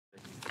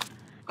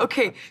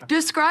Okay,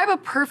 describe a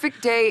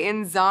perfect day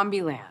in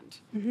Zombieland.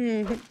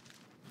 Here we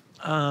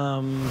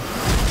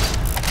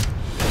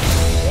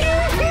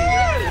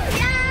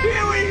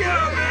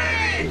go,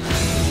 baby!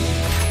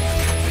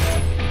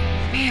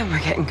 Man, we're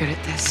getting good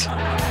at this.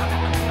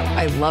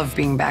 I love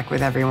being back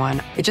with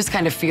everyone. It just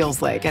kind of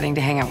feels like getting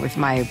to hang out with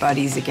my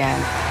buddies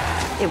again.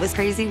 It was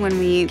crazy when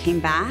we came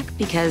back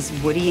because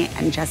Woody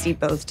and Jesse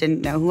both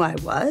didn't know who I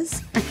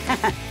was.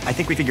 I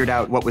think we figured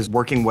out what was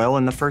working well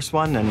in the first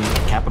one and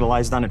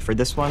capitalized on it for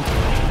this one.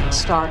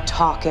 Start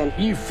talking.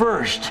 You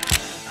first.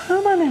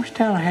 My name's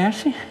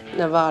Tallahassee.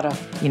 Nevada.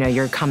 You know,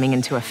 you're coming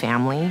into a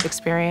family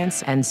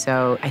experience, and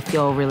so I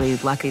feel really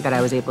lucky that I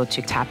was able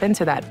to tap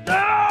into that.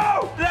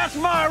 No! That's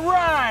my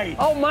right!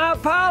 Oh, my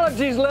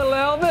apologies, little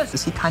Elvis.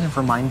 Does he kind of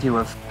remind you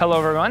of... Hello,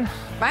 everyone.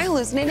 Am I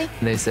hallucinating?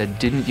 And they said,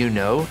 didn't you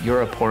know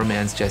you're a poor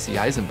man's Jesse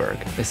Eisenberg?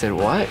 I said,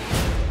 what?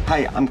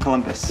 Hi, I'm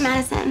Columbus.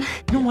 Madison.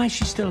 You know why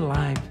she's still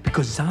alive?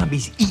 Because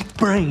zombies eat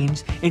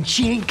brains, and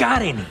she ain't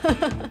got any.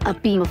 A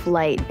beam of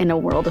light in a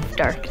world of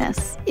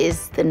darkness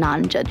is the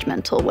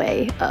non-judgmental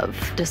way of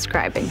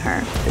describing her.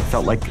 It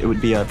felt like it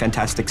would be a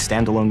fantastic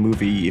standalone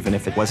movie, even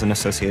if it wasn't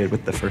associated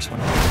with the first one.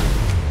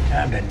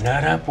 Time to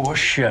nut up or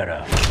shut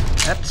up.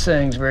 That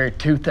saying's very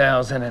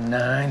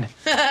 2009.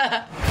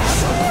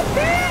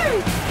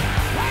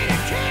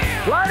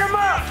 Light 'em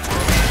up!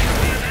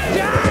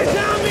 Die,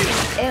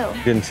 zombies!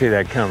 Ew. Didn't see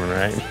that coming,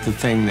 right? The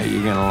thing that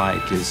you're gonna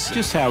like is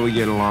just how we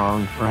get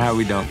along or how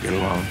we don't get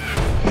along.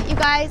 You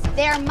guys,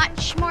 they are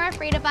much more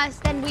afraid of us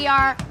than we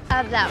are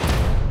of them.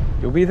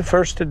 You'll be the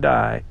first to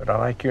die, but I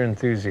like your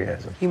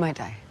enthusiasm. You might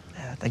die.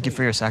 Yeah, thank you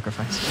for your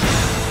sacrifice.